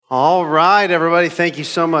All right, everybody. Thank you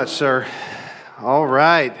so much, sir. All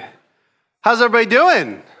right. How's everybody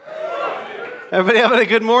doing? Everybody having a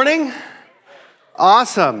good morning?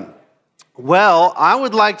 Awesome. Well, I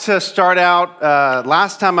would like to start out,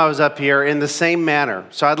 last time I was up here, in the same manner.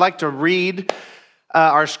 So I'd like to read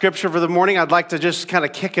our scripture for the morning. I'd like to just kind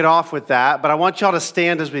of kick it off with that, but I want y'all to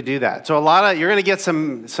stand as we do that. So you're going to get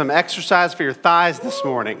some exercise for your thighs this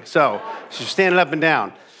morning. So you're standing up and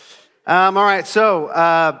down. All right, so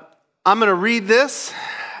I'm going to read this,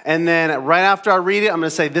 and then right after I read it, I'm going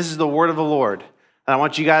to say, this is the word of the Lord. And I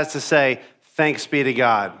want you guys to say, thanks be to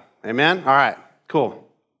God. Amen? All right, cool.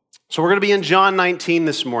 So we're going to be in John 19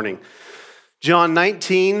 this morning. John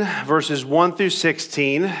 19, verses 1 through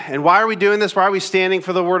 16. And why are we doing this? Why are we standing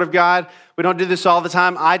for the word of God? We don't do this all the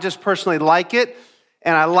time. I just personally like it.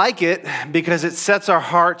 And I like it because it sets our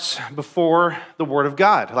hearts before the word of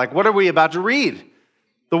God. Like, what are we about to read?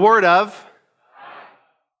 The word of?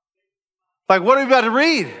 Like, what are we about to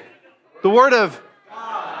read? The word of?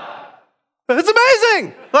 It's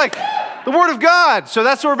amazing. Like, the word of God. So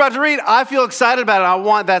that's what we're about to read. I feel excited about it. I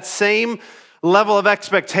want that same level of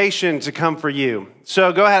expectation to come for you.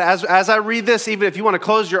 So go ahead. As I read this, even if you want to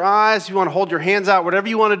close your eyes, if you want to hold your hands out, whatever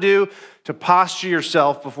you want to do to posture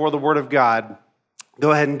yourself before the word of God,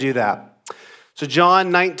 go ahead and do that. So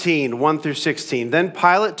John 19, 1 through 16. Then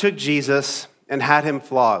Pilate took Jesus and had him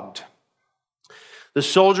flogged. The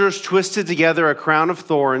soldiers twisted together a crown of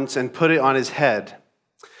thorns and put it on his head.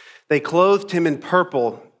 They clothed him in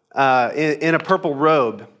purple, in a purple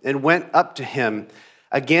robe, and went up to him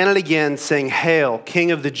again and again, saying, "Hail,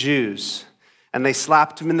 King of the Jews!" And they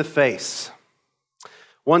slapped him in the face.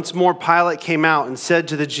 Once more Pilate came out and said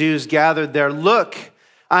to the Jews gathered there, "Look,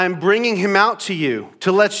 I am bringing him out to you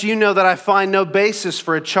to let you know that I find no basis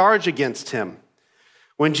for a charge against him."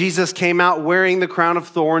 When Jesus came out wearing the crown of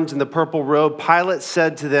thorns and the purple robe, Pilate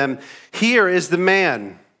said to them, "Here is the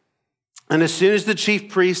man." And as soon as the chief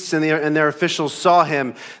priests and their officials saw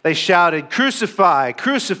him, they shouted, "Crucify,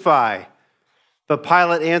 crucify." But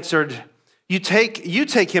Pilate answered, You take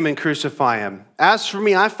him and crucify him. As for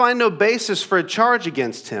me, I find no basis for a charge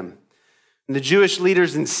against him." And the Jewish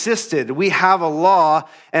leaders insisted, "We have a law,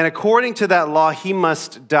 and according to that law, he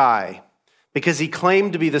must die, because he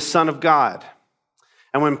claimed to be the Son of God."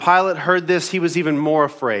 And when Pilate heard this, he was even more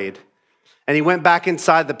afraid. And he went back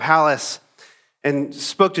inside the palace and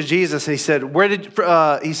spoke to Jesus. And he said, Where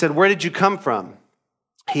did you come from?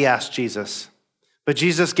 He asked Jesus. But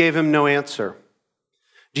Jesus gave him no answer.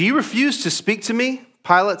 "Do you refuse to speak to me?"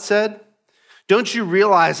 Pilate said. "Don't you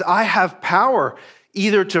realize I have power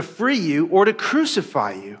either to free you or to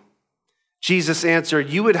crucify you?" Jesus answered,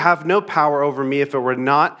 "You would have no power over me if it were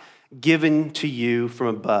not given to you from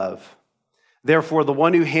above. Therefore, the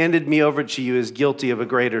one who handed me over to you is guilty of a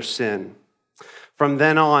greater sin." From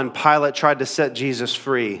then on, Pilate tried to set Jesus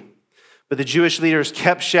free. But the Jewish leaders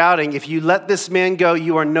kept shouting, "If you let this man go,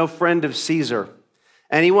 you are no friend of Caesar.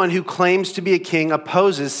 Anyone who claims to be a king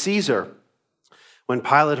opposes Caesar." When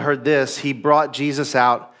Pilate heard this, he brought Jesus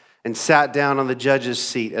out and sat down on the judge's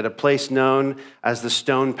seat at a place known as the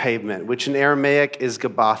Stone Pavement, which in Aramaic is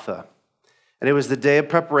Gabbatha. And it was the day of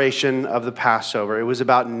preparation of the Passover. It was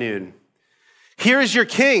about noon. "Here is your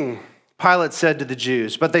king," Pilate said to the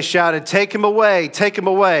Jews. But they shouted, take him away,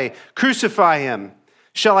 crucify him."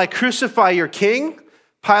 "Shall I crucify your king?"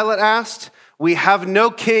 Pilate asked. "We have no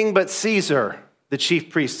king but Caesar," the chief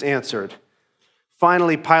priests answered.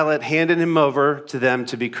 Finally, Pilate handed him over to them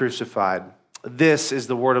to be crucified. This is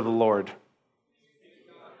the word of the Lord.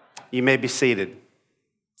 You may be seated.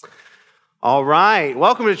 All right,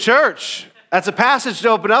 welcome to church. That's a passage to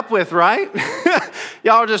open up with, right?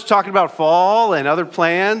 Y'all are just talking about fall and other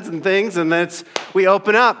plans and things, and then we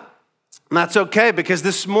open up. And that's okay, because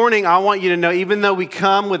this morning I want you to know, even though we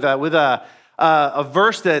come with a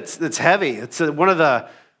verse that's heavy, it's one of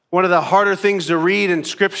the harder things to read in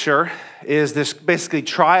Scripture is this basically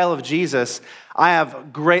trial of Jesus. I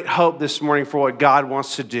have great hope this morning for what God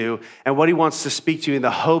wants to do and what he wants to speak to you and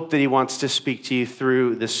the hope that he wants to speak to you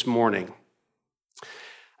through this morning.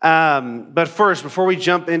 But first, before we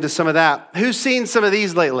jump into some of that, who's seen some of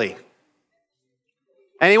these lately?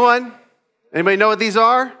 Anyone? Anybody know what these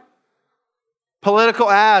are? Political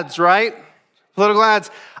ads, right? Political ads.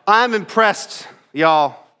 I'm impressed,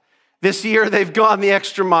 y'all. This year, they've gone the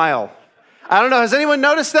extra mile. I don't know, has anyone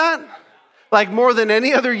noticed that? Like more than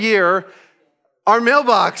any other year, our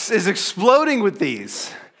mailbox is exploding with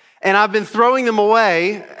these. And I've been throwing them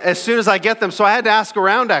away as soon as I get them. So I had to ask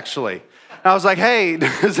around, actually. I was like, hey,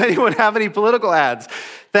 does anyone have any political ads?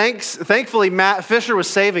 Thankfully, Matt Fisher was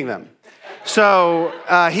saving them. So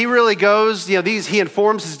he really goes, he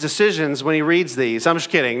informs his decisions when he reads these. I'm just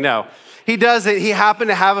kidding, no. He does it, he happened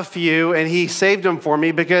to have a few and he saved them for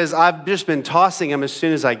me because I've just been tossing them as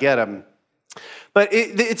soon as I get them. But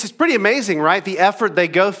it's pretty amazing, right? The effort they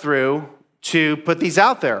go through to put these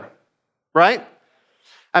out there, right?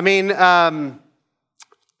 I mean, I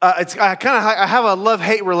have a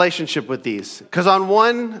love-hate relationship with these because on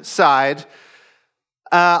one side,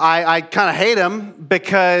 I kind of hate them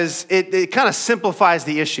because it kind of simplifies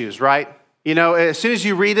the issues, right? As soon as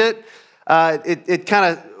you read it,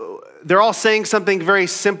 they're all saying something very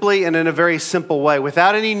simply and in a very simple way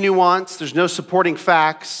without any nuance. There's no supporting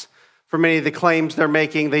facts for many of the claims they're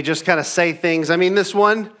making. They just kind of say things. I mean, this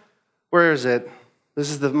one, where is it? This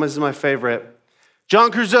is my favorite. John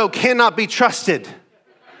Crusoe cannot be trusted.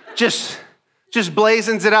 Just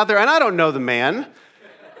blazons it out there. And I don't know the man.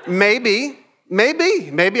 Maybe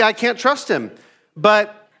I can't trust him.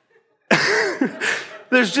 But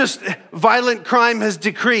there's just violent crime has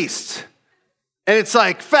decreased. And it's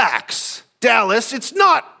like, facts, Dallas, it's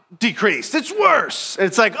not decreased, it's worse. And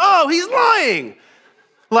it's like, oh, he's lying.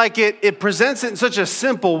 Like it presents it in such a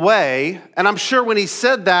simple way. And I'm sure when he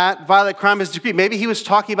said that, violent crime has decreased, maybe he was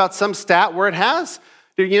talking about some stat where it has.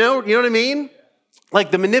 You know what I mean? Like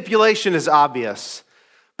the manipulation is obvious.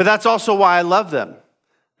 But that's also why I love them.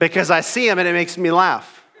 Because I see them and it makes me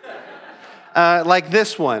laugh. Like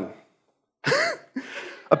this one.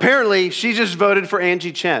 Apparently, she just voted for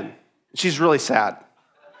Angie Chen. She's really sad.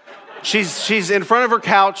 She's in front of her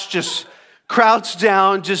couch, just crouched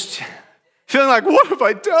down, just feeling like, what have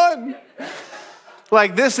I done?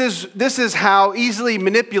 Like this is how easily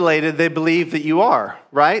manipulated they believe that you are,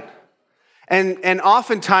 right? And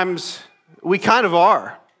oftentimes we kind of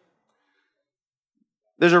are.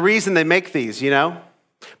 There's a reason they make these,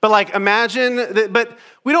 But like imagine, but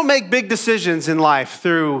we don't make big decisions in life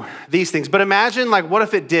through these things. But imagine like, what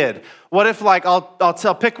if it did? What if like,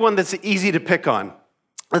 I'll pick one that's easy to pick on.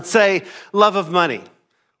 Let's say love of money.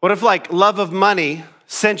 What if like love of money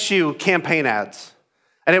sent you campaign ads?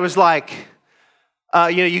 And it was like,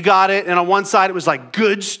 you got it. And on one side it was like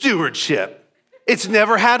good stewardship. It's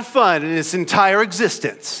never had fun in its entire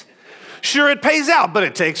existence. Sure, it pays out, but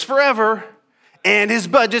it takes forever. And his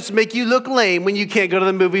budgets make you look lame when you can't go to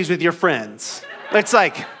the movies with your friends. It's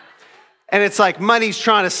like money's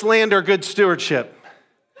trying to slander good stewardship.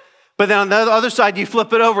 But then on the other side, you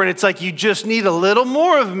flip it over and it's like, you just need a little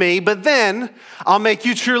more of me, but then I'll make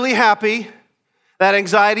you truly happy. That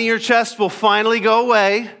anxiety in your chest will finally go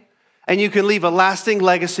away and you can leave a lasting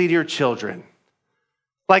legacy to your children.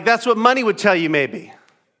 Like that's what money would tell you maybe,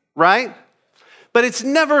 right? But it's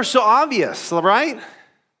never so obvious, right?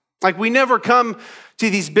 Like we never come to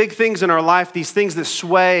these big things in our life, these things that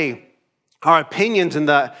sway our opinions and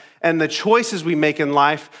the choices we make in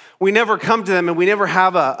life. We never come to them and we never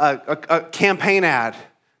have a campaign ad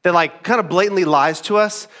that like kind of blatantly lies to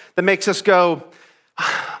us, that makes us go,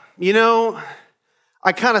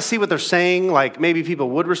 I kind of see what they're saying. Like maybe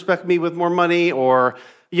people would respect me with more money or,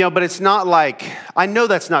 but it's not like, I know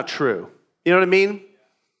that's not true. You know what I mean?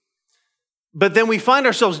 But then we find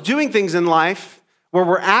ourselves doing things in life where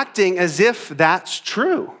we're acting as if that's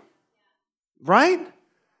true, right?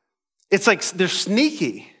 It's like they're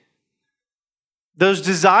sneaky. Those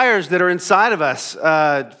desires that are inside of us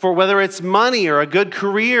for whether it's money or a good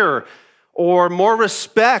career or more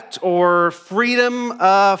respect or freedom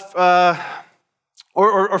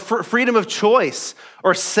or freedom of choice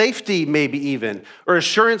or safety maybe even, or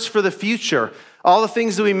assurance for the future, all the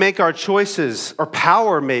things that we make our choices, or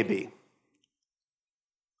power maybe.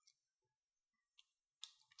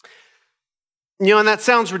 And that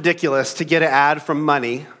sounds ridiculous to get an ad from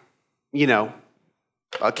money, a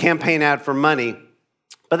campaign ad for money.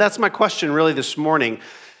 But that's my question really this morning,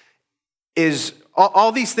 is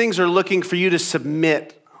all these things are looking for you to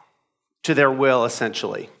submit to their will,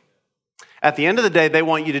 essentially. At the end of the day, they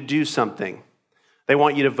want you to do something. They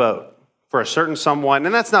want you to vote for a certain someone,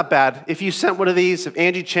 and that's not bad. If you sent one of these, if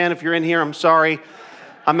Angie Chen, if you're in here, I'm sorry.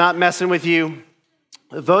 I'm not messing with you.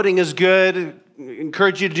 Voting is good.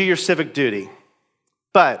 Encourage you to do your civic duty.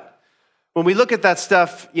 But when we look at that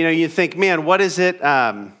stuff, you think, man, what is it?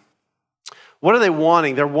 What are they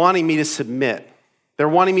wanting? They're wanting me to submit. They're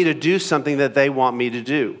wanting me to do something that they want me to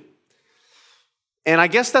do. And I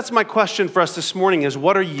guess that's my question for us this morning is,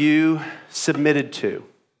 what are you submitted to?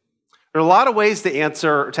 There are a lot of ways to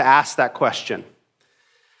ask that question.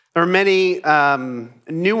 There are many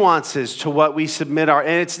nuances to what we submit and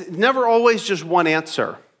it's never always just one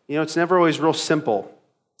answer. It's never always real simple.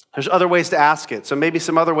 There's other ways to ask it. So maybe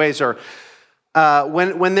some other ways are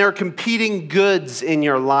when there are competing goods in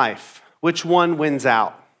your life, which one wins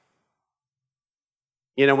out?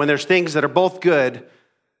 You know, when there's things that are both good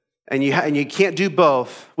and you can't do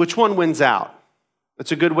both, which one wins out?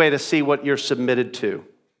 It's a good way to see what you're submitted to.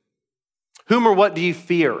 Whom or what do you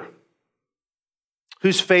fear?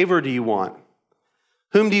 Whose favor do you want?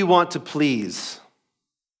 Whom do you want to please?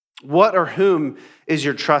 What or whom is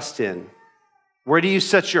your trust in? Where do you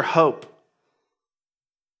set your hope?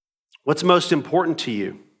 What's most important to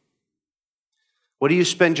you? What do you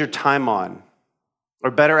spend your time on? Or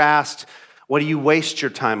better asked, what do you waste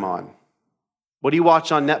your time on? What do you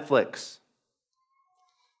watch on Netflix?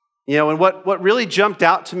 You know, and what really jumped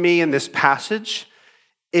out to me in this passage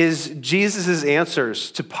is Jesus'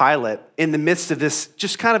 answers to Pilate in the midst of this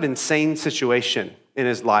just kind of insane situation in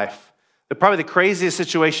his life. Probably the craziest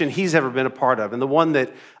situation he's ever been a part of, and the one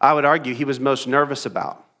that I would argue he was most nervous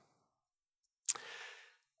about.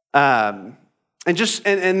 And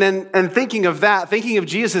thinking of that, thinking of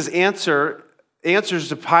Jesus' answers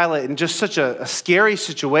to Pilate in just such a scary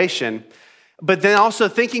situation, but then also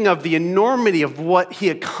thinking of the enormity of what he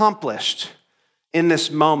accomplished in this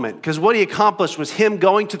moment. Because what he accomplished was him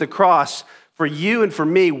going to the cross for you and for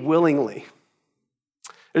me willingly.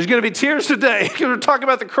 There's going to be tears today because we're talking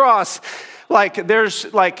about the cross. Like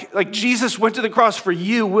Jesus went to the cross for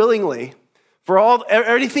you willingly. For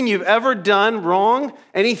everything you've ever done wrong,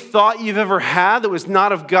 any thought you've ever had that was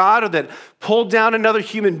not of God or that pulled down another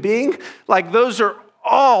human being, like those are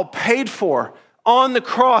all paid for on the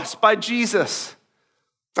cross by Jesus.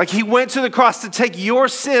 Like he went to the cross to take your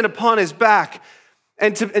sin upon his back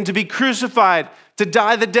and to be crucified, to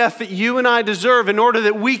die the death that you and I deserve in order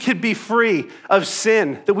that we could be free of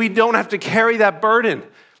sin, that we don't have to carry that burden.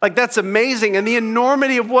 Like that's amazing. And the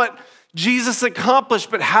enormity of what Jesus accomplished,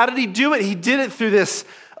 but how did he do it? He did it through this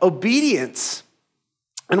obedience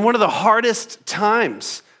in one of the hardest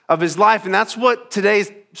times of his life. And that's what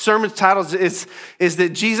today's sermon title is that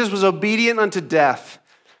Jesus was obedient unto death.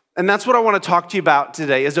 And that's what I want to talk to you about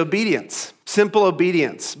today is obedience, simple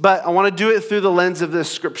obedience. But I want to do it through the lens of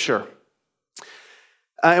this scripture.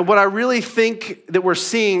 And what I really think that we're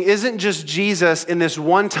seeing isn't just Jesus in this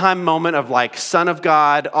one-time moment of like Son of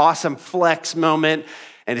God, awesome flex moment.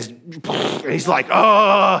 And he's like,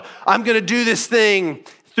 oh, I'm going to do this thing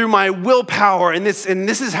through my willpower. And this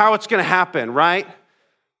is how it's going to happen, right?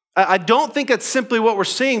 I don't think that's simply what we're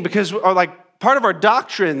seeing because part of our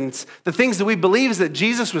doctrines, the things that we believe is that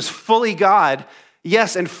Jesus was fully God,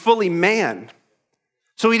 yes, and fully man.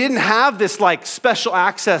 So he didn't have this like special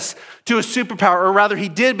access to a superpower, or rather he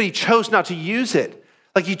did, but he chose not to use it.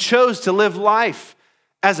 Like he chose to live life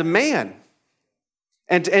as a man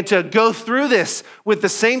and to go through this with the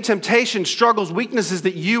same temptation, struggles, weaknesses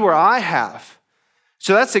that you or I have.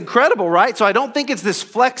 So that's incredible, right? So I don't think it's this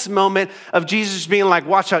flex moment of Jesus being like,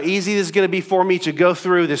 watch how easy this is going to be for me to go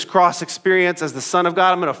through this cross experience as the Son of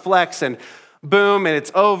God. I'm going to flex and boom, and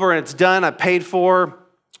it's over and it's done. I paid for.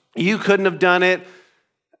 You couldn't have done it.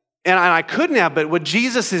 And I couldn't have, but what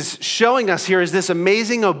Jesus is showing us here is this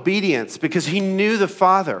amazing obedience because he knew the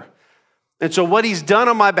Father. And so what he's done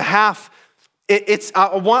on my behalf,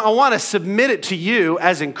 I want to submit it to you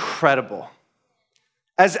as incredible.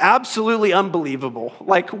 As absolutely unbelievable,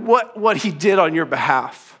 like what he did on your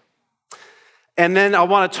behalf. And then I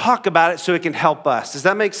want to talk about it so it can help us. Does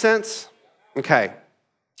that make sense? Okay.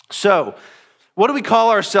 So, what do we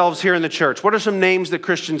call ourselves here in the church? What are some names that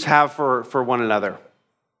Christians have for one another?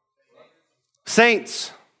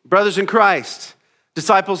 Saints, brothers in Christ,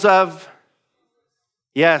 disciples of,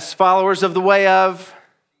 yes, followers of the way of,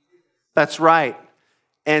 that's right.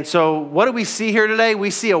 And so, what do we see here today?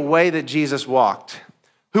 We see a way that Jesus walked.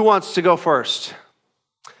 Who wants to go first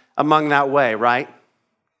among that way, right?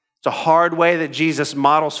 It's a hard way that Jesus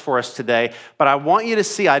models for us today, but I want you to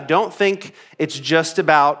see, I don't think it's just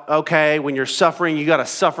about, okay, when you're suffering, you got to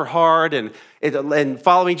suffer hard, and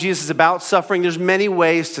following Jesus is about suffering. There's many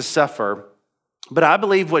ways to suffer, but I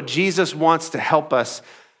believe what Jesus wants to help us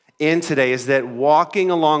in today is that walking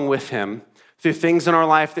along with him through things in our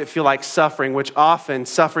life that feel like suffering, which often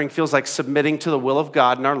suffering feels like submitting to the will of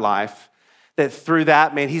God in our life, that through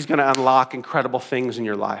that, man, he's going to unlock incredible things in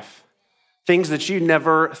your life. Things that you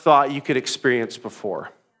never thought you could experience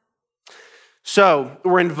before. So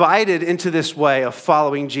we're invited into this way of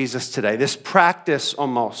following Jesus today, this practice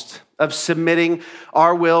almost of submitting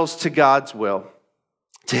our wills to God's will,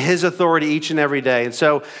 to his authority each and every day. And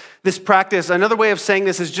so this practice, another way of saying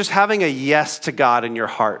this is just having a yes to God in your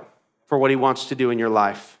heart for what he wants to do in your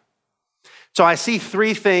life. So I see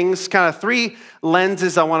three things, kind of three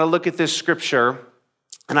lenses I want to look at this scripture,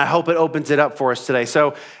 and I hope it opens it up for us today.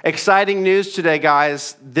 So exciting news today,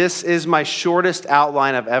 guys. This is my shortest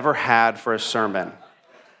outline I've ever had for a sermon.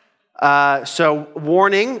 So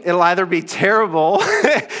warning, it'll either be terrible,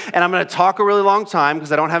 and I'm going to talk a really long time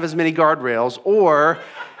because I don't have as many guardrails, or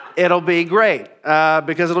it'll be great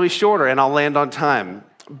because it'll be shorter and I'll land on time.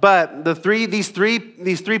 But these three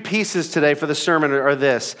pieces today for the sermon are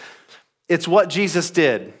this. It's what Jesus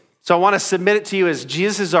did. So I want to submit it to you as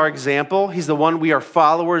Jesus is our example. He's the one, we are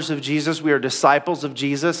followers of Jesus. We are disciples of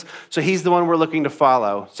Jesus. So he's the one we're looking to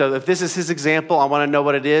follow. So if this is his example, I want to know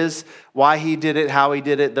what it is, why he did it, how he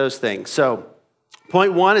did it, those things. So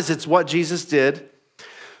point one is it's what Jesus did.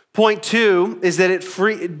 Point two is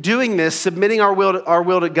that doing this, submitting our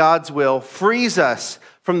will to God's will, frees us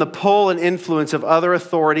from the pull and influence of other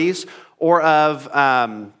authorities or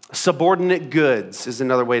of subordinate goods is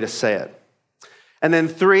another way to say it. And then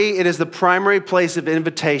three, it is the primary place of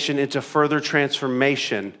invitation into further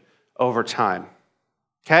transformation over time.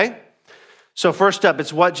 Okay? So first up,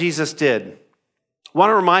 it's what Jesus did. I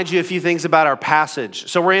want to remind you a few things about our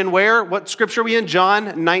passage. So we're in where? What scripture are we in?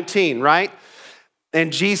 John 19, right?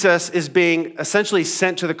 And Jesus is being essentially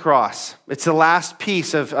sent to the cross. It's the last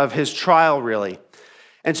piece of his trial, really.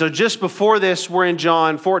 And so just before this, we're in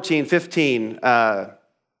John 14, 15,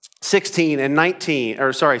 16 and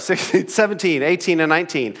 19, 17, 18 and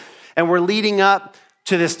 19. And we're leading up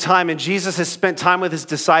to this time, and Jesus has spent time with his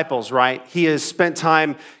disciples, right? He has spent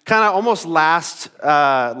time kind of almost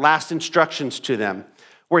last instructions to them,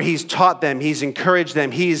 where he's taught them, he's encouraged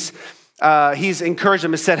them, he's encouraged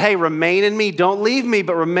them and said, hey, remain in me, don't leave me,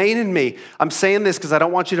 but remain in me. I'm saying this because I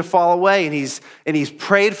don't want you to fall away. And he's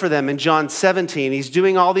prayed for them in John 17. He's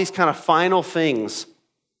doing all these kind of final things.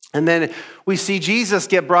 And then we see Jesus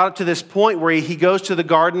get brought up to this point where he goes to the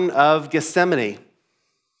Garden of Gethsemane.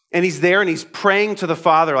 And he's there and he's praying to the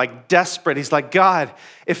Father, like desperate. He's like, God,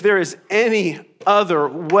 if there is any other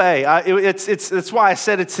way. That's why I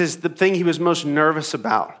said it's the thing he was most nervous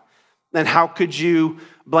about. And how could you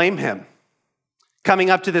blame him? Coming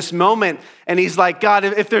up to this moment, and he's like, God,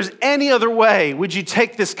 if there's any other way, would you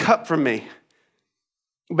take this cup from me?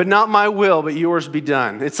 But not my will, but yours be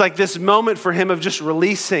done. It's like this moment for him of just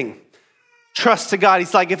releasing trust to God.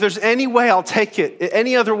 He's like, if there's any way, I'll take it.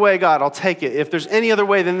 Any other way, God, I'll take it. If there's any other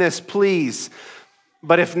way than this, please.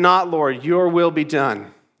 But if not, Lord, your will be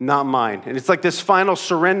done, not mine. And it's like this final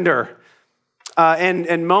surrender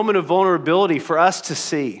and moment of vulnerability for us to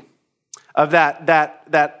see of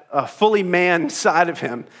that fully man side of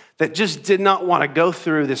him that just did not want to go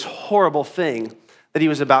through this horrible thing that he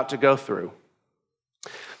was about to go through.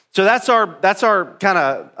 So that's our kind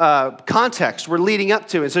of context we're leading up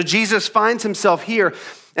to. And so Jesus finds himself here,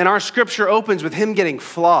 and our scripture opens with him getting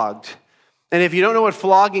flogged. And if you don't know what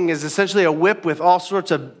flogging is, essentially a whip with all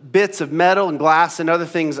sorts of bits of metal and glass and other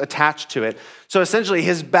things attached to it. So essentially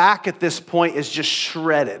his back at this point is just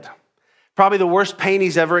shredded. Probably the worst pain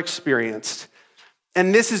he's ever experienced.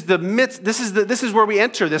 And this is where we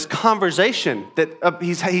enter this conversation that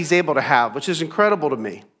he's able to have, which is incredible to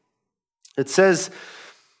me. It says,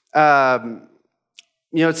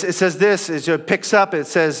 it says this, as it picks up, it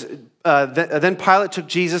says, then Pilate took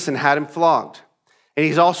Jesus and had him flogged. And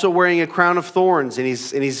he's also wearing a crown of thorns, and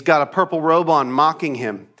he's got a purple robe on, mocking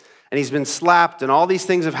him. And he's been slapped, and all these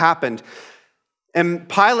things have happened. And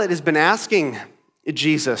Pilate has been asking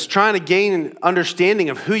Jesus, trying to gain an understanding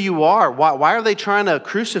of who you are. Why are they trying to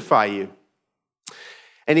crucify you?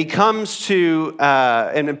 And he comes to,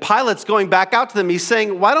 and Pilate's going back out to them. He's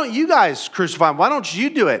saying, why don't you guys crucify him? Why don't you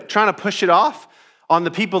do it? Trying to push it off on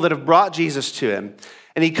the people that have brought Jesus to him.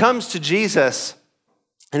 And he comes to Jesus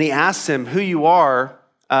and he asks him who you are,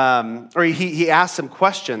 or he asks him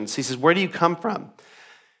questions. He says, where do you come from?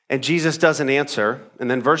 And Jesus doesn't answer.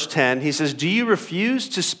 And then verse 10, he says, do you refuse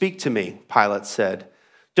to speak to me? Pilate said.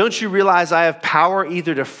 Don't you realize I have power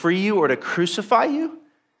either to free you or to crucify you?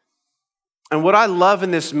 And what I love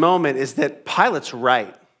in this moment is that Pilate's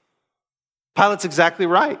right. Pilate's exactly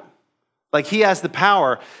right. Like he has the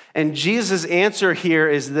power. And Jesus' answer here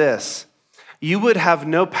is this: you would have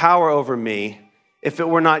no power over me if it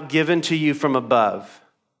were not given to you from above.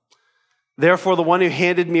 Therefore, the one who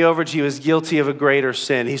handed me over to you is guilty of a greater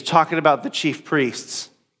sin. He's talking about the chief priests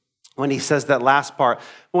when he says that last part.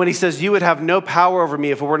 When he says, you would have no power over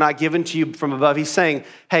me if it were not given to you from above, he's saying,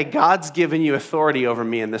 hey, God's given you authority over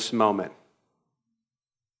me in this moment.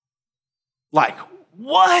 Like,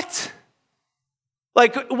 what?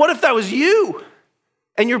 Like, what if that was you?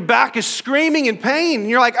 And your back is screaming in pain. And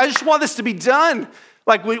you're like, I just want this to be done.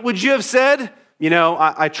 Like, would you have said,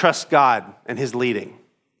 I trust God and his leading?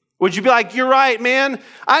 Would you be like, you're right, man.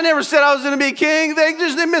 I never said I was going to be king.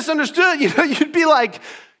 They misunderstood.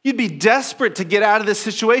 You'd be desperate to get out of this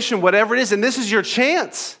situation, whatever it is. And this is your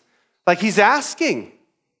chance. Like he's asking.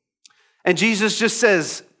 And Jesus just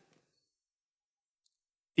says,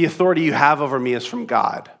 The authority you have over me is from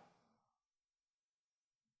God.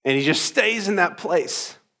 And he just stays in that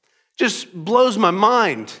place. Just blows my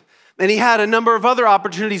mind. And he had a number of other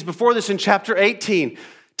opportunities before this in chapter 18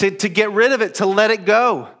 to get rid of it, to let it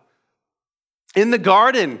go. In the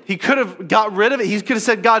garden, he could have got rid of it. He could have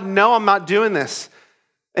said, God, no, I'm not doing this.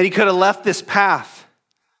 And he could have left this path.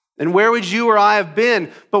 And where would you or I have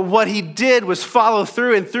been? But what he did was follow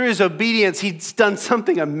through, and through his obedience, he's done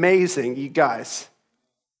something amazing, you guys.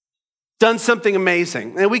 Done something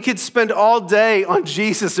amazing. And we could spend all day on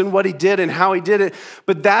Jesus and what he did and how he did it,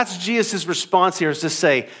 but that's Jesus' response here, is to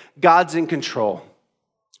say, God's in control.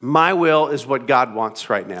 My will is what God wants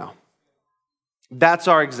right now. That's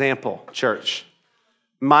our example, church.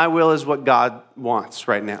 My will is what God wants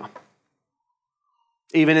right now.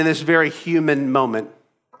 Even in this very human moment.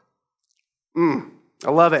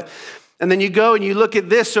 I love it. And then you go and you look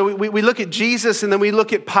at this. So we look at Jesus and then we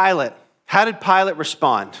look at Pilate. How did Pilate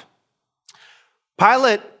respond?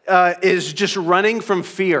 Pilate is just running from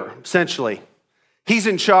fear, essentially. He's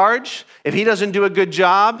in charge. If he doesn't do a good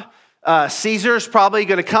job, Caesar's probably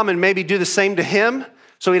going to come and maybe do the same to him.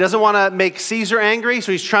 So he doesn't want to make Caesar angry.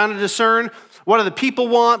 So he's trying to discern, what do the people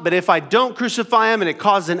want? But if I don't crucify him and it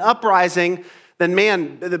causes an uprising, then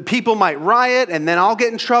man, the people might riot and then I'll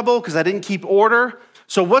get in trouble because I didn't keep order.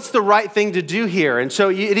 So what's the right thing to do here? And so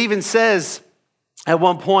it even says at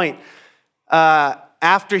one point,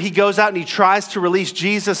 after he goes out and he tries to release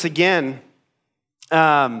Jesus again,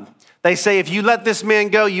 they say, if you let this man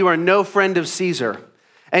go, you are no friend of Caesar.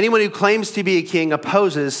 Anyone who claims to be a king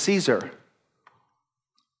opposes Caesar.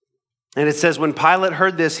 And it says, when Pilate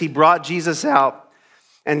heard this, he brought Jesus out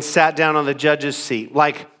and sat down on the judge's seat.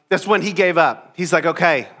 Like, that's when he gave up. He's like,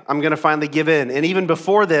 okay, I'm going to finally give in. And even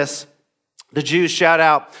before this, the Jews shout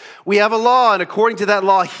out, we have a law, and according to that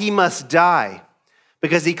law, he must die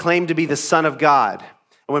because he claimed to be the Son of God.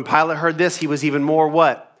 And when Pilate heard this, he was even more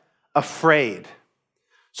what? Afraid.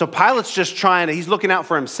 So Pilate's just he's looking out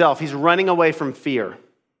for himself. He's running away from fear.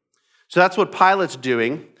 So that's what Pilate's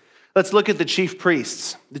doing. Let's look at the chief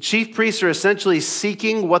priests. The chief priests are essentially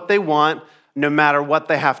seeking what they want, no matter what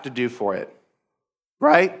they have to do for it,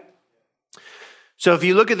 right? So if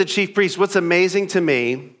you look at the chief priests, what's amazing to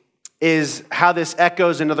me is how this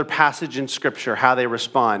echoes another passage in Scripture, how they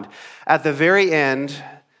respond. At the very end,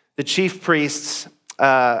 the chief priests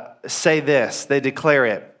say this, they declare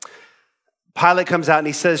it. Pilate comes out and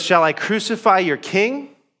he says, shall I crucify your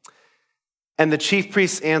king? And the chief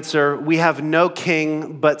priests answer, we have no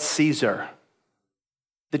king but Caesar.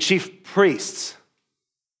 The chief priests,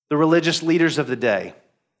 the religious leaders of the day.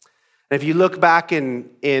 And if you look back in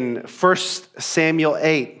 1 Samuel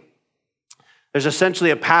 8, there's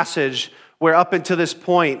essentially a passage where up until this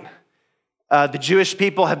point, the Jewish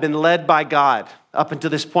people have been led by God up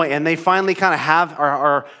until this point, and they finally kind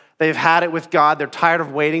of they've had it with God. They're tired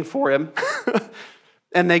of waiting for him.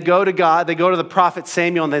 And they go to God, they go to the prophet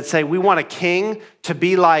Samuel, and they say, we want a king to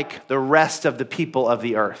be like the rest of the people of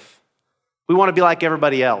the earth. We want to be like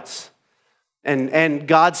everybody else. And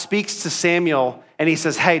God speaks to Samuel, and he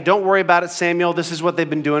says, hey, don't worry about it, Samuel. This is what they've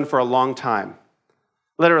been doing for a long time.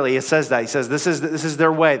 Literally, it says that. He says, this is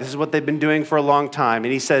their way. This is what they've been doing for a long time.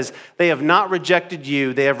 And he says, they have not rejected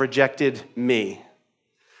you. They have rejected me.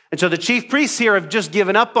 And so the chief priests here have just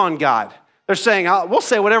given up on God. They're saying, we'll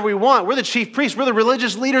say whatever we want. We're the chief priests. We're the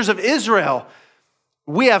religious leaders of Israel.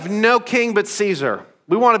 We have no king but Caesar.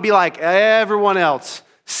 We want to be like everyone else.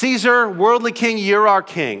 Caesar, worldly king, you're our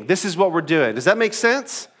king. This is what we're doing. Does that make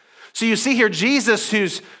sense? So you see here Jesus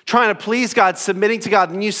who's trying to please God, submitting to God,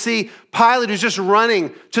 and you see Pilate who's just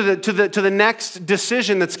running to the next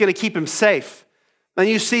decision that's going to keep him safe. Then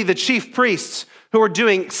you see the chief priests who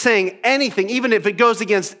are saying anything, even if it goes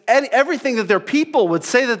against everything that their people would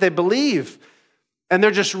say that they believe. And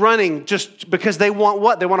they're just running just because they want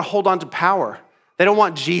what? They want to hold on to power. They don't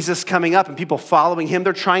want Jesus coming up and people following him.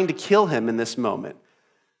 They're trying to kill him in this moment.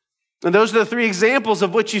 And those are the three examples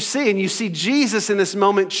of what you see. And you see Jesus in this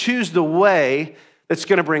moment choose the way that's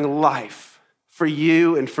going to bring life for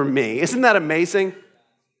you and for me. Isn't that amazing?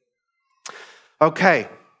 Okay.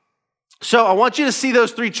 So I want you to see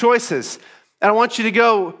those three choices. And I want you to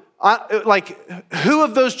go, who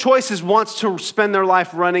of those choices wants to spend their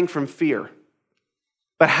life running from fear?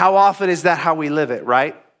 But how often is that how we live it,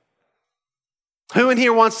 right? Who in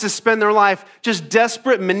here wants to spend their life just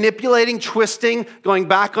desperate, manipulating, twisting, going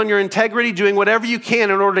back on your integrity, doing whatever you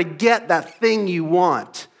can in order to get that thing you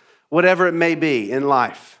want, whatever it may be in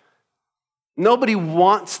life? Nobody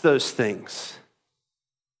wants those things.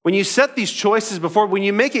 When you set these choices before, when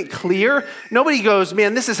you make it clear, nobody goes,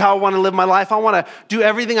 man, this is how I want to live my life. I want to do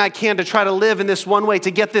everything I can to try to live in this one way, to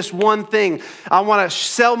get this one thing. I want to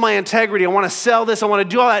sell my integrity. I want to sell this. I want to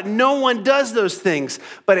do all that. No one does those things,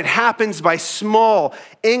 but it happens by small,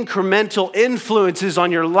 incremental influences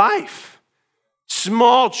on your life.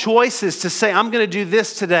 Small choices to say, I'm going to do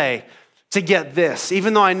this today to get this,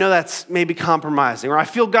 even though I know that's maybe compromising. Or I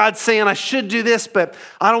feel God saying I should do this, but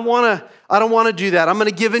I don't want to do that. I'm going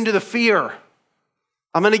to give into the fear.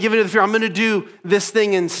 I'm going to do this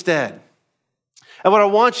thing instead. And what I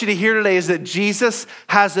want you to hear today is that Jesus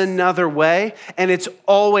has another way, and it's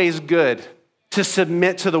always good to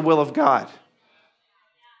submit to the will of God.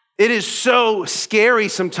 It is so scary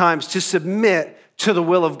sometimes to submit to the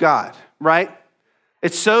will of God, right?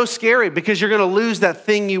 It's so scary because you're going to lose that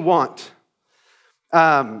thing you want.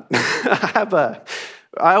 I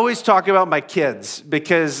always talk about my kids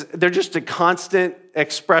because they're just a constant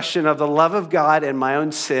expression of the love of God and my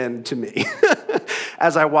own sin to me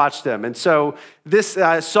as I watch them. And so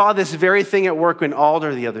I saw this very thing at work in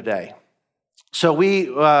Alder the other day. So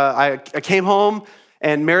I came home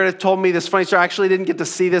and Meredith told me this funny story. I actually didn't get to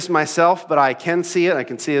see this myself, but I can see it. I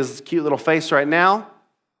can see his cute little face right now.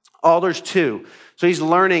 Alder's 2. So he's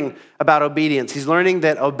learning about obedience. He's learning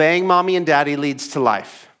that obeying mommy and daddy leads to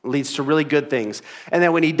life, leads to really good things. And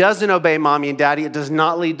that when he doesn't obey mommy and daddy, it does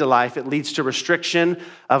not lead to life. It leads to restriction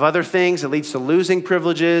of other things. It leads to losing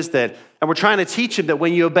privileges. And we're trying to teach him that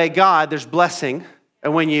when you obey God, there's blessing.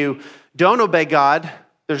 And when you don't obey God,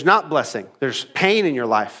 there's not blessing. There's pain in your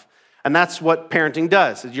life. And that's what parenting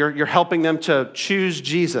does. You're helping them to choose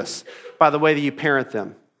Jesus by the way that you parent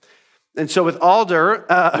them. And so with Alder,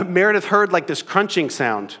 Meredith heard like this crunching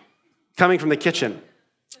sound coming from the kitchen.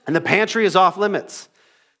 And the pantry is off limits.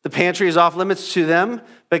 The pantry is off limits to them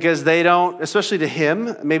because they don't, especially to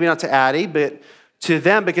him, maybe not to Addie, but to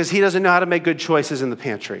them because he doesn't know how to make good choices in the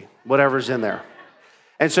pantry, whatever's in there.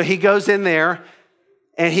 And so he goes in there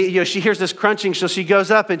and she hears this crunching. So she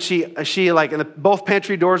goes up and both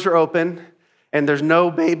pantry doors are open and there's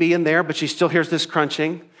no baby in there, but she still hears this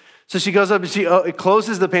crunching. So she goes up and she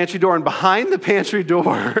closes the pantry door, and behind the pantry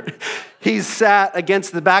door, he's sat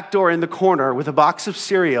against the back door in the corner with a box of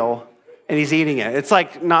cereal, and he's eating it. It's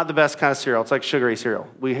like not the best kind of cereal. It's like sugary cereal.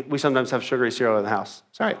 We sometimes have sugary cereal in the house.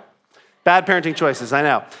 Sorry. Bad parenting choices, I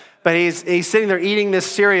know. But he's sitting there eating this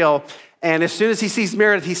cereal, and as soon as he sees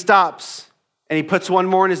Meredith, he stops, and he puts one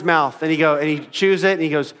more in his mouth, and he chews it, and he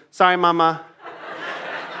goes, sorry, mama.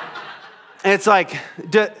 And it's like,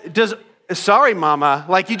 sorry, mama,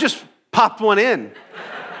 like you just popped one in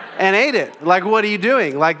and ate it. Like, what are you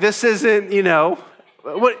doing? Like, this isn't,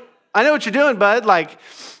 what I know what you're doing, bud. Like,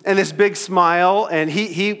 and this big smile, and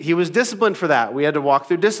he was disciplined for that. We had to walk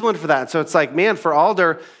through discipline for that. So it's like, man, for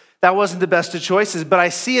Alder, that wasn't the best of choices, but I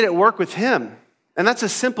see it at work with him. And that's a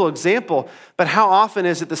simple example, but how often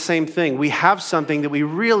is it the same thing? We have something that we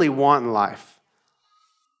really want in life.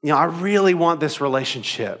 I really want this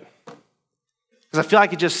relationship. Because I feel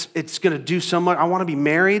like it's going to do so much. I want to be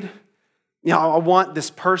married. I want this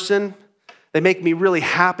person. They make me really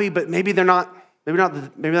happy, but maybe they're not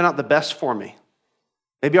the best for me.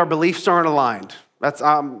 Maybe our beliefs aren't aligned.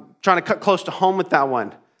 I'm trying to cut close to home with that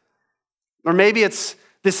one. Or maybe it's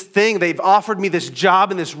this thing, they've offered me this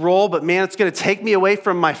job and this role, but man, it's going to take me away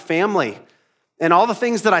from my family. And all the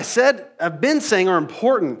things that I've been saying are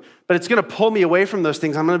important, but it's going to pull me away from those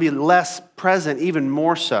things. I'm going to be less present, even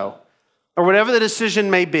more so. Or whatever the decision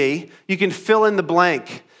may be, you can fill in the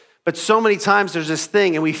blank. But so many times there's this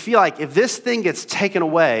thing, and we feel like if this thing gets taken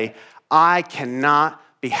away, I cannot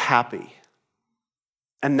be happy.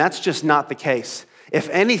 And that's just not the case. If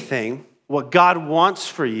anything, what God wants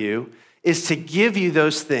for you is to give you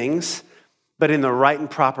those things, but in the right and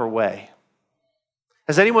proper way.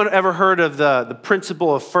 Has anyone ever heard of the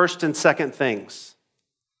principle of first and second things?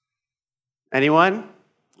 Anyone?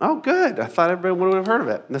 Oh, good. I thought everyone would have heard of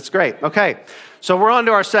it. That's great. Okay, so we're on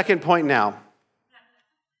to our second point now.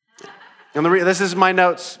 And this is my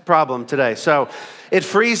notes problem today. So it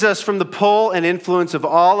frees us from the pull and influence of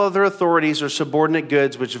all other authorities or subordinate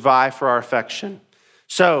goods which vie for our affection.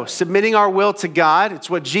 So submitting our will to God, it's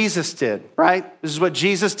what Jesus did, right? This is what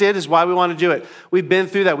Jesus did, is why we want to do it. We've been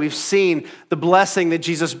through that. We've seen the blessing that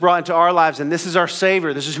Jesus brought into our lives, and this is our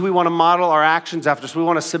Savior. This is who we want to model our actions after. So we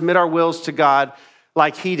want to submit our wills to God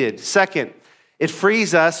like he did. Second, it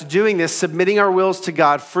frees us, doing this, submitting our wills to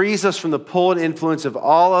God, frees us from the pull and influence of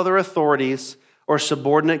all other authorities or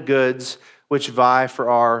subordinate goods which vie for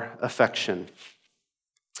our affection.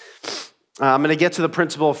 I'm going to get to the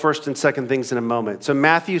principle of first and second things in a moment. So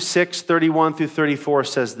Matthew 6:31 through 34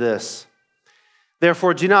 says this: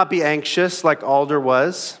 Therefore, do not be anxious like Alder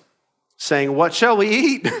was, saying, what shall we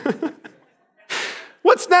eat?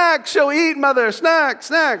 What snacks shall we eat, mother? Snacks.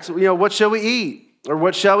 What shall we eat? Or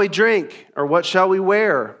what shall we drink? Or what shall we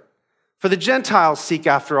wear? For the Gentiles seek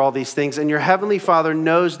after all these things, and your heavenly Father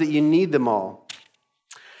knows that you need them all.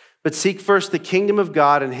 But seek first the kingdom of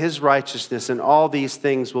God and his righteousness, and all these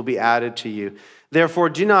things will be added to you. Therefore,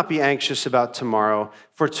 do not be anxious about tomorrow,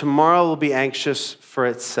 for tomorrow will be anxious for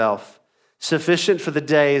itself. Sufficient for the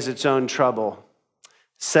day is its own trouble,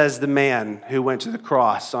 says the man who went to the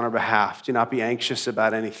cross on our behalf. Do not be anxious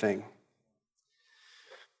about anything.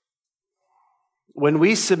 When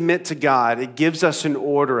we submit to God, it gives us an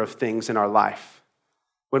order of things in our life.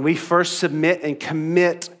 When we first submit and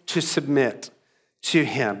commit to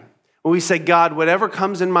him, when we say, God, whatever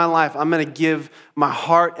comes in my life, I'm going to give my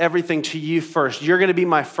heart, everything to you first. You're going to be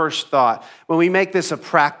my first thought. When we make this a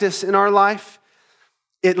practice in our life,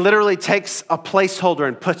 it literally takes a placeholder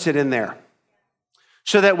and puts it in there.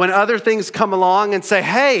 So that when other things come along and say,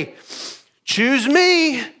 hey, choose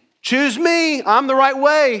me, I'm the right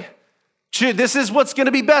way. This is what's going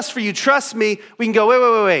to be best for you. Trust me. We can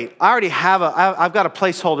go, wait. I already I've got a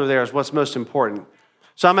placeholder there is what's most important.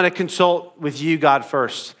 So I'm going to consult with you, God,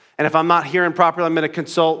 first. And if I'm not hearing properly, I'm going to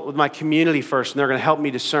consult with my community first, and they're going to help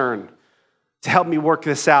me discern, to help me work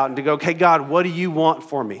this out, and to go, okay, God, what do you want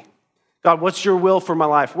for me? God, what's your will for my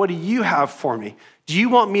life? What do you have for me? Do you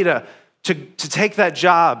want me to take that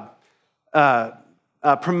job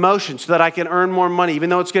promotion so that I can earn more money,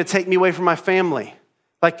 even though it's going to take me away from my family?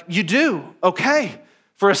 Like, you do. Okay,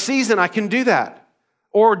 for a season, I can do that.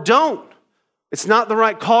 Or don't. It's not the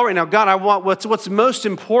right call right now. God, I want what's most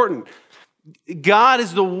important. God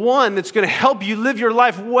is the one that's going to help you live your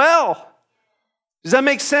life well. Does that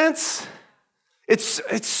make sense? It's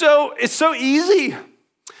so easy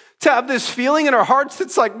to have this feeling in our hearts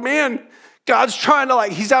that's like, man, God's trying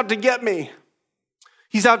to he's out to get me.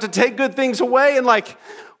 He's out to take good things away. And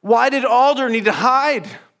why did Alder need to hide?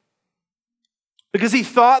 Because he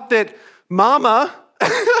thought that mama,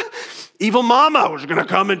 evil mama, was going to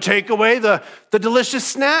come and take away the delicious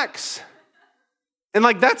snacks. And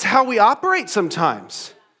that's how we operate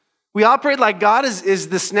sometimes. We operate like God is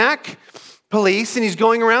the snack police, and he's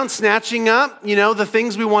going around snatching up, the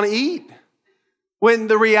things we want to eat. When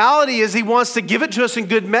the reality is he wants to give it to us in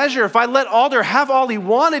good measure. If I let Alder have all he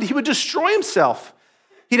wanted, he would destroy himself.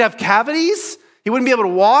 He'd have cavities. He wouldn't be able to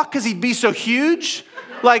walk because he'd be so huge.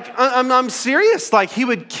 I'm serious. He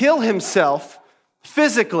would kill himself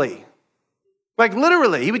physically.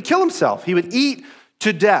 Literally, he would kill himself. He would eat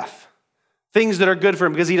to death things that are good for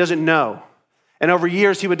him because he doesn't know. And over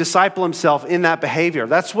years, he would disciple himself in that behavior.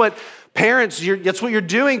 That's what that's what you're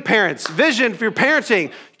doing, parents. Vision for your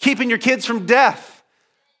parenting, keeping your kids from death,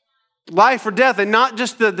 life or death, and not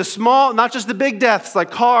just the small, not just the big deaths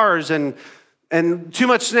like cars and too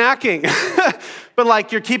much snacking,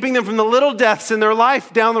 but you're keeping them from the little deaths in their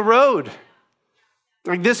life down the road.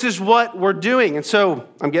 This is what we're doing. And so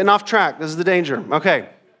I'm getting off track. This is the danger. Okay.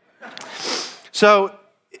 So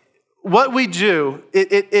what we do,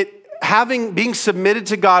 being submitted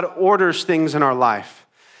to God orders things in our life.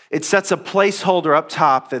 It sets a placeholder up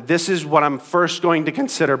top that this is what I'm first going to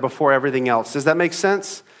consider before everything else. Does that make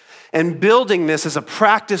sense? And building this as a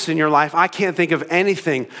practice in your life, I can't think of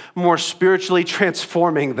anything more spiritually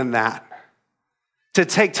transforming than that. To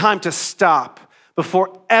take time to stop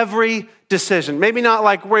before every decision. Maybe not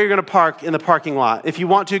where you're going to park in the parking lot. If you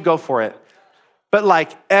want to, go for it.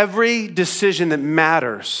 But every decision that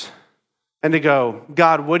matters. And to go,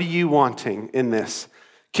 God, what are you wanting in this?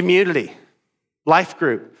 Community, life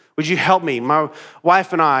group. Would you help me? My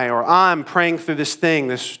wife and I, or I'm praying through this thing,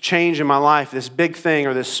 this change in my life, this big thing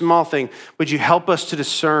or this small thing. Would you help us to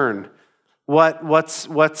discern what's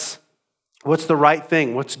the right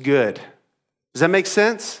thing? What's good? Does that make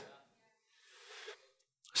sense?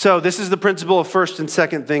 So this is the principle of first and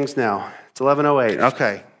second things now. It's 11:08.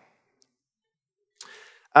 Okay.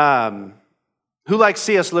 Who likes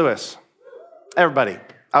C.S. Lewis? Everybody.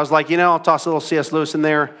 I was like, I'll toss a little C.S. Lewis in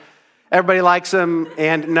there. Everybody likes him,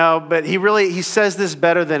 and no, but he says this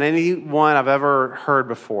better than anyone I've ever heard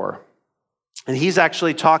before. And he's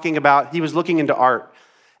actually talking about, he was looking into art,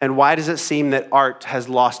 and why does it seem that art has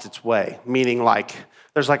lost its way? Meaning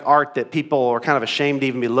there's art that people are kind of ashamed to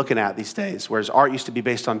even be looking at these days, whereas art used to be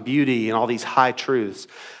based on beauty and all these high truths.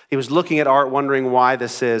 He was looking at art, wondering why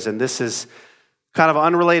this is, and this is kind of an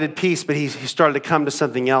unrelated piece, but he started to come to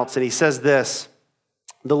something else, and he says this: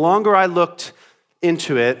 the longer I looked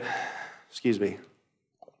into it,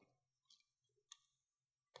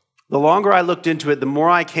 the longer I looked into it, the more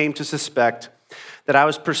I came to suspect that I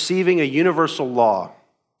was perceiving a universal law.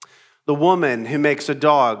 The woman who makes a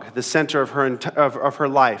dog the center of her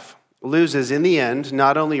life loses in the end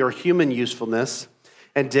not only her human usefulness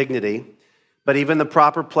and dignity, but even the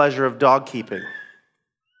proper pleasure of dog keeping.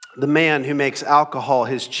 The man who makes alcohol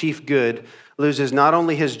his chief good loses not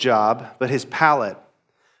only his job, but his palate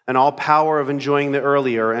and all power of enjoying the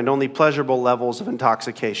earlier and only pleasurable levels of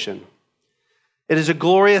intoxication. It is a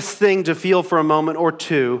glorious thing to feel for a moment or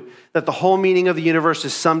two that the whole meaning of the universe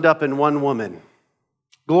is summed up in one woman.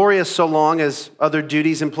 Glorious so long as other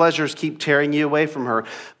duties and pleasures keep tearing you away from her.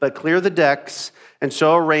 But clear the decks and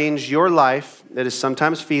so arrange your life, that is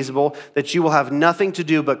sometimes feasible, that you will have nothing to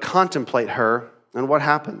do but contemplate her, and what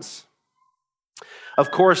happens?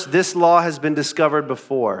 Of course, this law has been discovered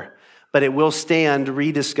before, but it will stand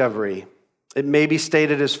rediscovery. It may be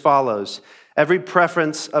stated as follows: every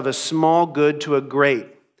preference of a small good to a great,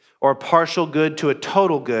 or a partial good to a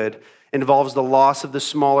total good, involves the loss of the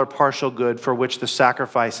smaller partial good for which the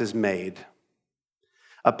sacrifice is made.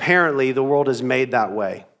 Apparently, the world is made that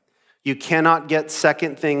way. You cannot get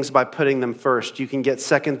second things by putting them first. You can get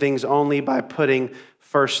second things only by putting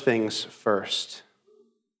first things first.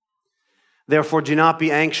 Therefore, do not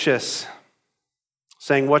be anxious,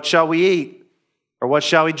 saying, "What shall we eat? Or what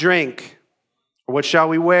shall we drink? Or what shall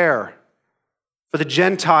we wear?" For the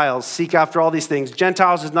Gentiles seek after all these things.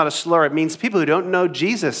 Gentiles is not a slur. It means people who don't know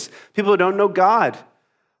Jesus, people who don't know God.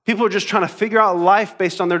 People who are just trying to figure out life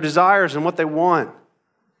based on their desires and what they want.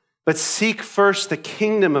 But seek first the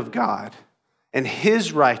kingdom of God and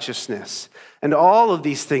his righteousness, and all of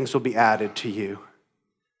these things will be added to you.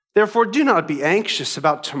 Therefore, do not be anxious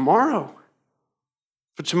about tomorrow,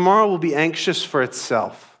 for tomorrow will be anxious for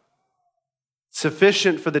itself.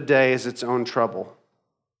 Sufficient for the day is its own trouble.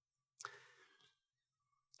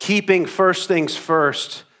 Keeping first things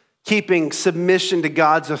first, keeping submission to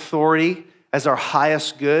God's authority as our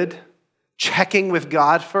highest good, checking with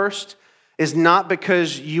God first, is not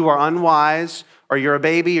because you are unwise or you're a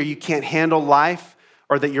baby or you can't handle life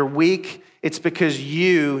or that you're weak. It's because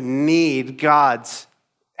you need God's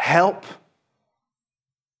help.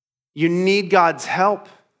 You need God's help.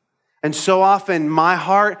 And so often my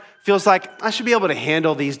heart feels like I should be able to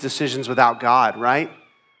handle these decisions without God, right?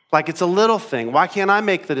 Like it's a little thing. Why can't I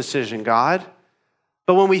make the decision, God?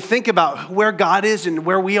 But when we think about where God is and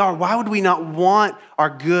where we are, why would we not want our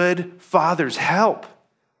good Father's help?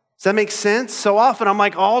 Does that make sense? So often I'm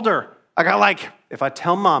like Alder. If I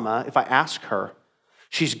tell Mama, if I ask her,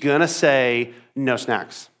 she's gonna say no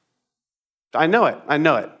snacks. I know it.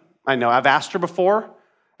 I've asked her before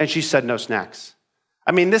and she said no snacks.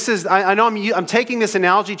 I mean, I know I'm taking this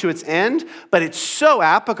analogy to its end, but it's so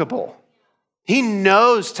applicable. He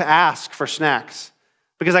knows to ask for snacks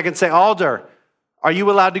because I can say, Alder, are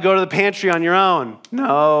you allowed to go to the pantry on your own?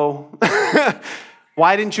 No.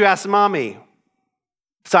 Why didn't you ask Mommy?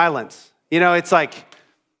 Silence. It's like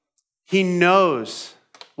he knows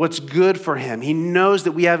what's good for him. He knows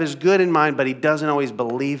that we have his good in mind, but he doesn't always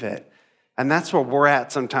believe it. And that's where we're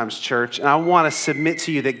at sometimes, church. And I want to submit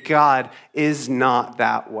to you that God is not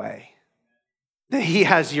that way. That he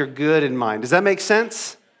has your good in mind. Does that make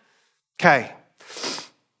sense? Okay.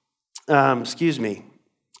 Excuse me.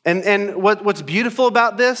 And what's beautiful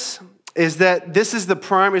about this is that this is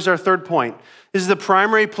our third point. This is the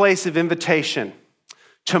primary place of invitation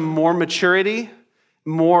to more maturity,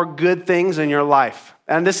 more good things in your life.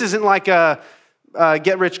 And this isn't like a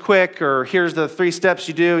get rich quick or here's the 3 steps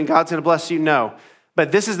you do and God's going to bless you. No.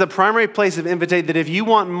 But this is the primary place of invitation that if you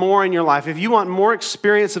want more in your life, if you want more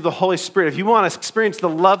experience of the Holy Spirit, if you want to experience the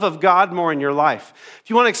love of God more in your life, if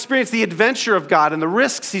you want to experience the adventure of God and the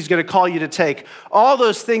risks he's going to call you to take, all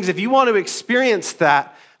those things, if you want to experience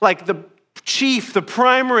that, like the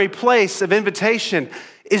primary place of invitation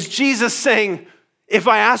is Jesus saying, if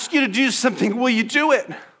I ask you to do something, will you do it?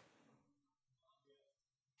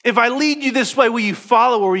 If I lead you this way, will you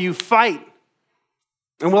follow or will you fight?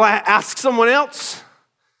 And will I ask someone else?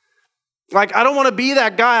 Like, I don't want to be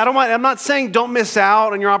that guy. I'm not saying don't miss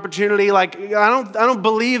out on your opportunity. Like, I don't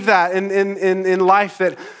believe that in life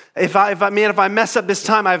that if I mess up this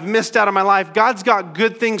time, I've missed out on my life. God's got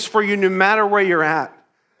good things for you no matter where you're at.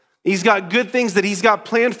 He's got good things that he's got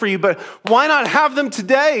planned for you, but why not have them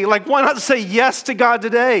today? Like, why not say yes to God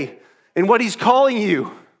today and what he's calling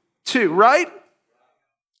you to, right?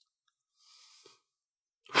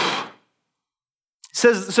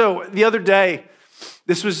 Says, so the other day,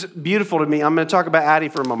 this was beautiful to me. I'm going to talk about Addie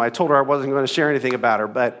for a moment. I told her I wasn't going to share anything about her,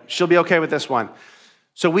 but she'll be okay with this one.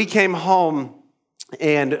 So we came home,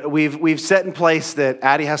 and we've set in place that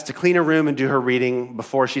Addie has to clean her room and do her reading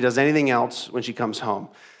before she does anything else when she comes home.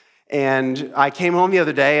 And I came home the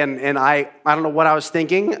other day, and I don't know what I was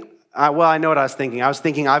thinking. I know what I was thinking. I was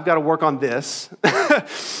thinking, I've got to work on this.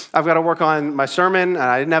 I've got to work on my sermon. And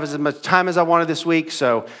I didn't have as much time as I wanted this week,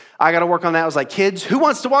 so I got to work on that. I was like, kids, who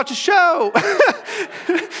wants to watch a show?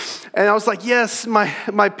 And I was like, yes, my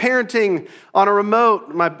parenting on a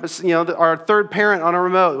remote, our third parent on a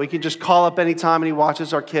remote. We can just call up anytime and he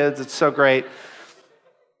watches our kids. It's so great.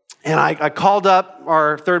 And I called up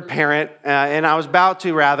our third parent, and I was about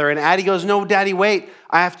to, and Addie goes, no, Daddy, wait.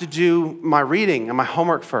 I have to do my reading and my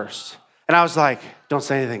homework first. And I was like, don't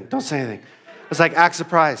say anything. I was like, act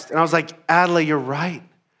surprised. And I was like, Adelaide, you're right.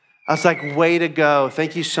 I was like, way to go.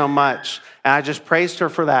 Thank you so much. And I just praised her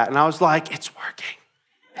for that. And I was like, it's working.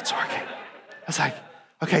 I was like,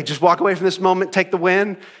 okay, just walk away from this moment, take the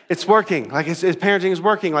win. It's working. Like, his parenting is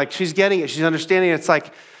working. Like, she's getting it. She's understanding it. It's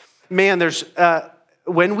like, man, there's,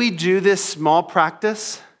 when we do this small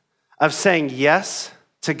practice of saying yes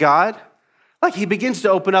to God, like, he begins to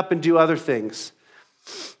open up and do other things.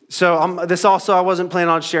 So I wasn't planning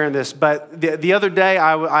on sharing this, but the other day,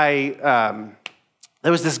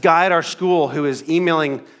 there was this guy at our school who was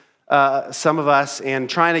emailing some of us and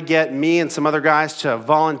trying to get me and some other guys to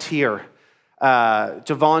volunteer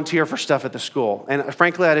for stuff at the school. And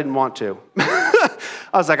frankly, I didn't want to. I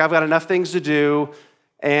was like, I've got enough things to do.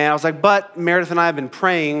 And I was like, but Meredith and I have been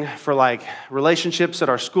praying for like relationships at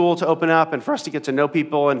our school to open up and for us to get to know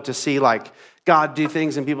people and to see like God do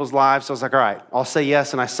things in people's lives. So I was like, all right, I'll say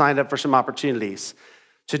yes. And I signed up for some opportunities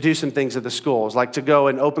to do some things at the schools, like to go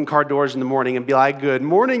and open car doors in the morning and be like, good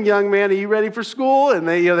morning, young man, are you ready for school? And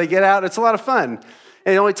they get out. It's a lot of fun.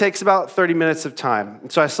 And it only takes about 30 minutes of time.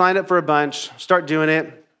 And so I signed up for a bunch, start doing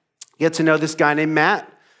it, get to know this guy named Matt,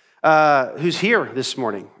 who's here this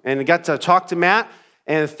morning. And I got to talk to Matt.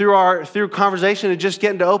 And through conversation and just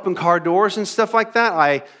getting to open car doors and stuff like that,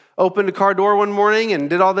 I opened a car door one morning and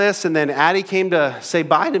did all this. And then Addie came to say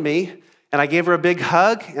bye to me. And I gave her a big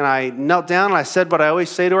hug, and I knelt down, and I said what I always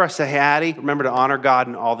say to her. I said, hey, Addie, remember to honor God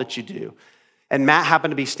in all that you do. And Matt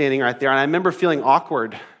happened to be standing right there, and I remember feeling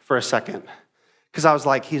awkward for a second because I was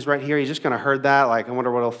like, he's right here. He's just going to heard that. Like, I wonder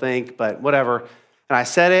what he'll think, but whatever. And I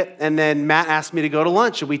said it, and then Matt asked me to go to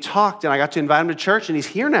lunch, and we talked, and I got to invite him to church, and he's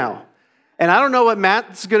here now. And I don't know what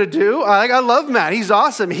Matt's going to do. I love Matt. He's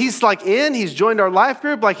awesome. He's like he's joined our life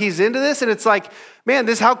group, like he's into this, and it's like, man,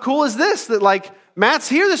 how cool is this that like Matt's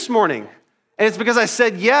here this morning? And it's because I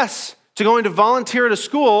said yes to going to volunteer at a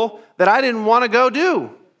school that I didn't want to go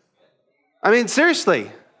do. I mean,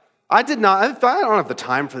 seriously, I don't have the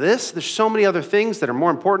time for this. There's so many other things that are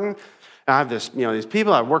more important. And I have these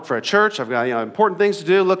people, I work for a church. I've got, important things to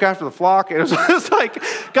do, look after the flock. And it's like,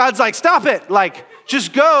 God's like, stop it. Like,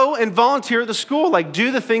 just go and volunteer at the school. Like,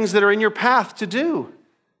 do the things that are in your path to do.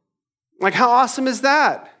 Like, how awesome is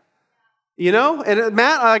that? And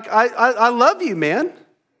Matt, like, I love you, man.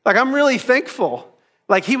 Like, I'm really thankful.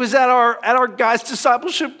 Like, he was at our guys'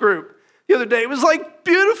 discipleship group the other day. It was like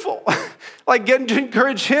beautiful. Like getting to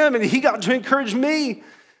encourage him, and he got to encourage me. And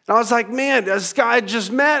I was like, man, this guy I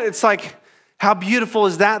just met. It's like, how beautiful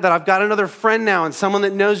is that I've got another friend now and someone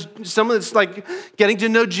that's like getting to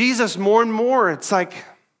know Jesus more and more. It's like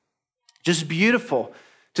just beautiful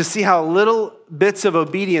to see how little bits of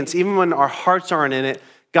obedience, even when our hearts aren't in it,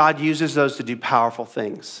 God uses those to do powerful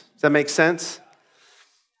things. Does that make sense?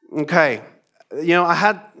 Okay, I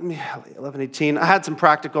had 11:18. I had some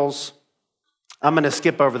practicals. I'm going to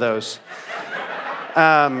skip over those.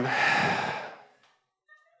 At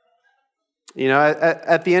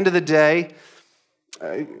the end of the day,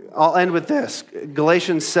 I'll end with this.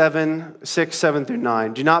 Galatians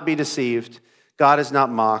 7:6-7-9. Do not be deceived. God is not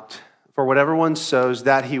mocked. For whatever one sows,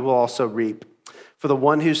 that he will also reap. For the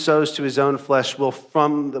one who sows to his own flesh will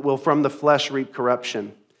from the flesh reap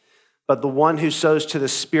corruption. But the one who sows to the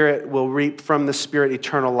Spirit will reap from the Spirit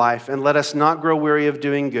eternal life. And let us not grow weary of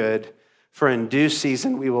doing good, for in due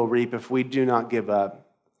season we will reap if we do not give up.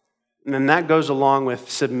 And then that goes along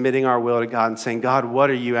with submitting our will to God and saying, God, what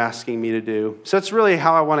are you asking me to do? So that's really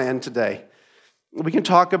how I want to end today. We can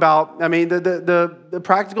talk about, the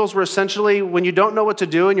practicals were essentially when you don't know what to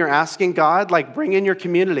do and you're asking God, like bring in your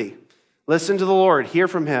community. Listen to the Lord, hear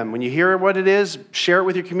from him. When you hear what it is, share it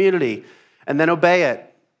with your community and then obey it.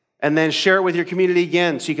 And then share it with your community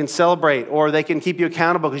again so you can celebrate or they can keep you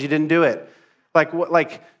accountable because you didn't do it.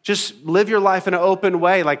 Like just live your life in an open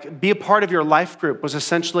way. Like be a part of your life group was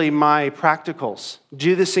essentially my practicals.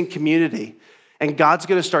 Do this in community. And God's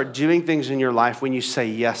going to start doing things in your life when you say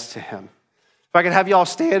yes to him. If I could have you all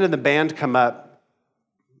stand and the band come up.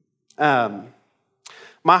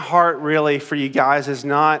 My heart really for you guys is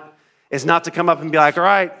not to come up and be like, all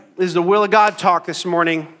right, this is the will of God talk this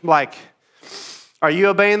morning. Like, are you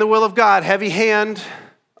obeying the will of God? Heavy hand.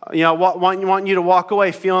 Want you to walk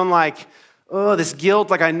away feeling like, oh, this guilt,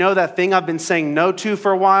 like I know that thing I've been saying no to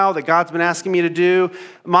for a while that God's been asking me to do.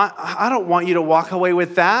 I don't want you to walk away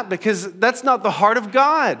with that, because that's not the heart of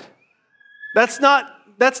God. That's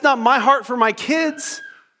not my heart for my kids.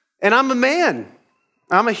 And I'm a man.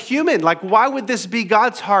 I'm a human. Like, why would this be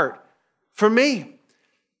God's heart for me?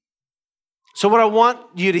 So what I want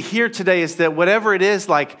you to hear today is that whatever it is,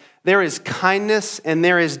 like, there is kindness and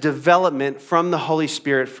there is development from the Holy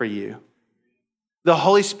Spirit for you. The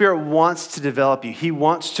Holy Spirit wants to develop you. He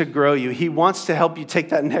wants to grow you. He wants to help you take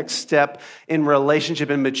that next step in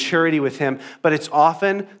relationship and maturity with Him. But it's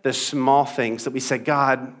often the small things that we say,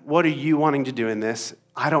 God, what are you wanting to do in this?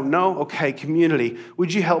 I don't know. Okay, community,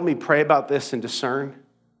 would you help me pray about this and discern?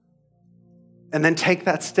 And then take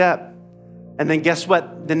that step. And then guess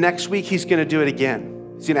what? The next week, He's going to do it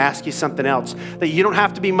again. He's going to ask you something else. That you don't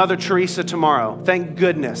have to be Mother Teresa tomorrow. Thank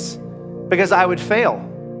goodness. Because I would fail.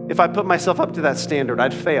 If I put myself up to that standard,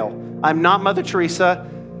 I'd fail. I'm not Mother Teresa.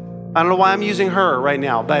 I don't know why I'm using her right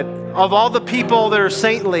now, but of all the people that are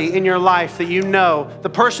saintly in your life that you know, the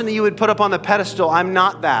person that you would put up on the pedestal, I'm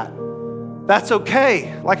not that. That's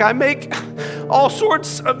okay. Like, I make all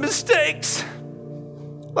sorts of mistakes.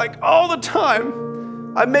 Like, all the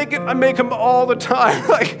time. I make them all the time.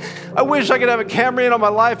 Like, I wish I could have a camera in on my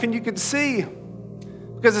life and you could see.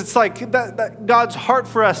 Because it's like that God's heart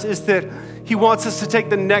for us is that He wants us to take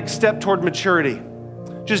the next step toward maturity.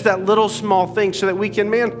 Just that little small thing so that we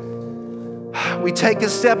can, we take a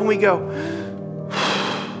step and we go,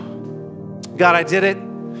 God, I did it.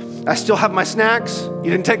 I still have my snacks.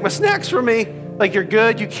 You didn't take my snacks from me. Like, you're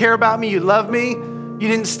good. You care about me. You love me. You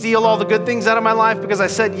didn't steal all the good things out of my life because I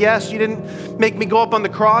said yes. You didn't make me go up on the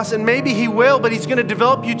cross. And maybe He will, but He's going to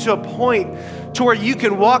develop you to a point to where you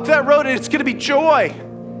can walk that road and it's going to be joy.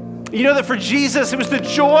 You know that for Jesus, it was the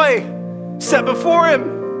joy set before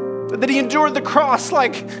Him, that He endured the cross.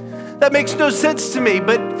 Like, that makes no sense to me.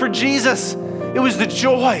 But for Jesus, it was the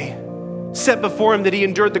joy set before Him that He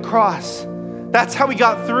endured the cross. That's how He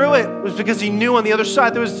got through it. It was because He knew on the other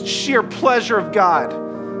side there was sheer pleasure of God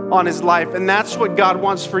on His life. And that's what God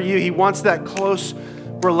wants for you. He wants that close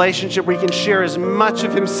relationship where He can share as much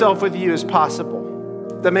of Himself with you as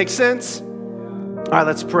possible. That makes sense? All right,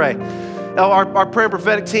 let's pray. Our prayer and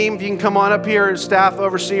prophetic team, if you can come on up here, staff,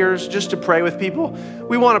 overseers, just to pray with people.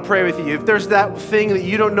 We want to pray with you. If there's that thing that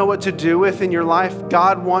you don't know what to do with in your life,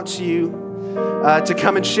 God wants you to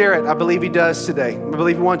come and share it. I believe He does today. I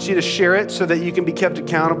believe He wants you to share it so that you can be kept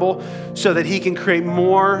accountable, so that He can create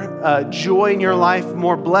more joy in your life,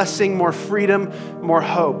 more blessing, more freedom, more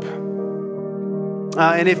hope.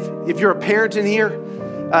 And if you're a parent in here,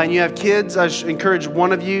 and you have kids, I encourage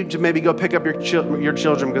one of you to maybe go pick up your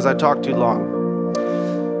children because I talked too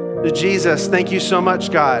long. Jesus, thank you so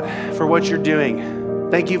much, God, for what you're doing.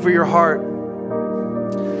 Thank you for your heart.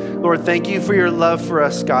 Lord, thank you for your love for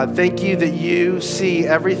us, God. Thank you that you see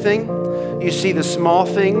everything. You see the small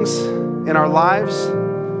things in our lives.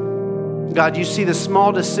 God, you see the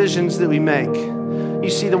small decisions that we make. You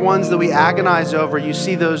see the ones that we agonize over. You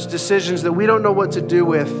see those decisions that we don't know what to do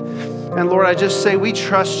with. And Lord, I just say we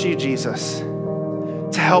trust you, Jesus,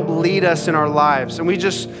 to help lead us in our lives. And we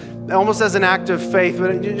just, almost as an act of faith,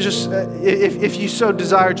 but you just, if you so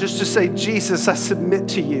desire, just to say, Jesus, I submit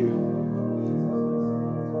to you.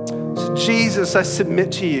 So, Jesus, I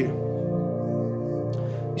submit to you.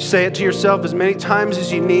 You say it to yourself as many times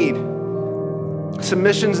as you need.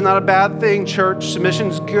 Submission's not a bad thing, church.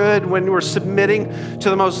 Submission's good when we're submitting to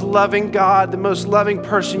the most loving God, the most loving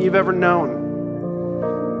person you've ever known.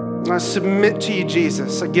 I submit to you,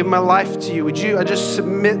 Jesus. I give my life to you. I just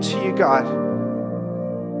submit to you, God.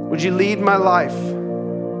 Would you lead my life?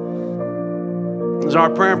 As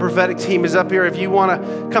our prayer and prophetic team is up here, if you want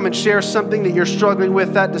to come and share something that you're struggling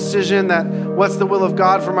with, that decision, that what's the will of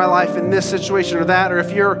God for my life in this situation or that, or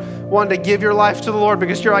if you're wanting to give your life to the Lord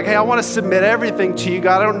because you're like, hey, I want to submit everything to you,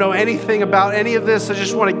 God. I don't know anything about any of this. I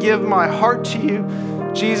just want to give my heart to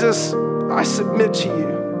you. Jesus, I submit to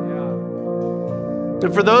you.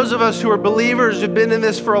 And for those of us who are believers who've been in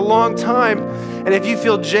this for a long time, and if you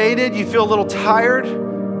feel jaded, you feel a little tired,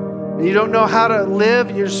 and you don't know how to live,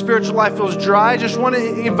 your spiritual life feels dry, I just want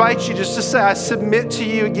to invite you just to say, I submit to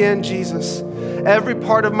you again, Jesus. Every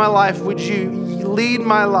part of my life, would you lead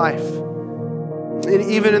my life, and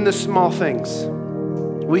even in the small things.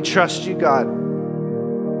 We trust you, God.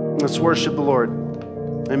 Let's worship the Lord.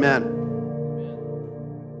 Amen.